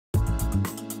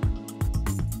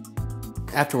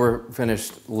After we're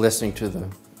finished listening to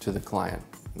the client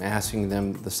and asking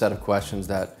them the set of questions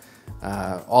that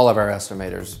all of our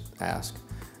estimators ask,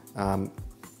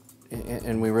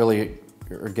 and we really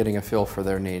are getting a feel for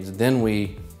their needs, then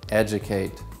we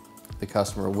educate the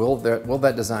customer. Will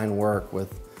that design work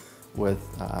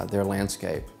with their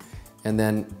landscape? And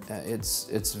then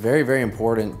it's very, very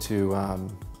important to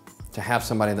have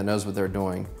somebody that knows what they're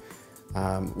doing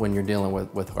when you're dealing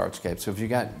with hardscape. So if you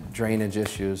got drainage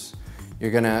issues, you're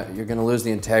gonna lose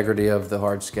the integrity of the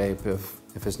hardscape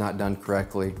if it's not done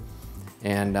correctly.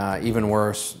 And even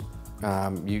worse,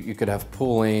 you could have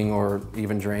pooling or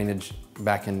even drainage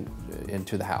back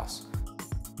into the house.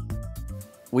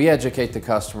 We educate the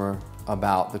customer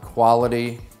about the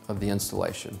quality of the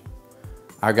installation.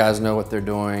 Our guys know what they're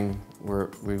doing.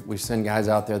 We send guys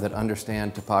out there that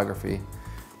understand topography,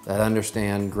 that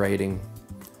understand grading,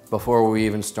 before we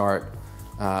even start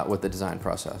with the design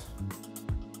process.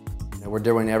 We're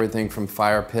doing everything from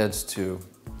fire pits to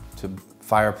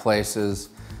fireplaces.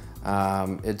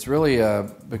 It's really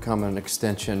become an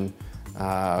extension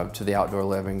to the outdoor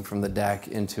living, from the deck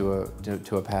into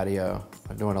a patio.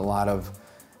 We're doing a lot of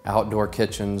outdoor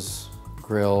kitchens,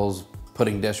 grills,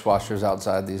 putting dishwashers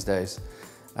outside these days.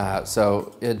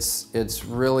 So it's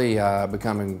really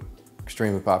becoming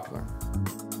extremely popular.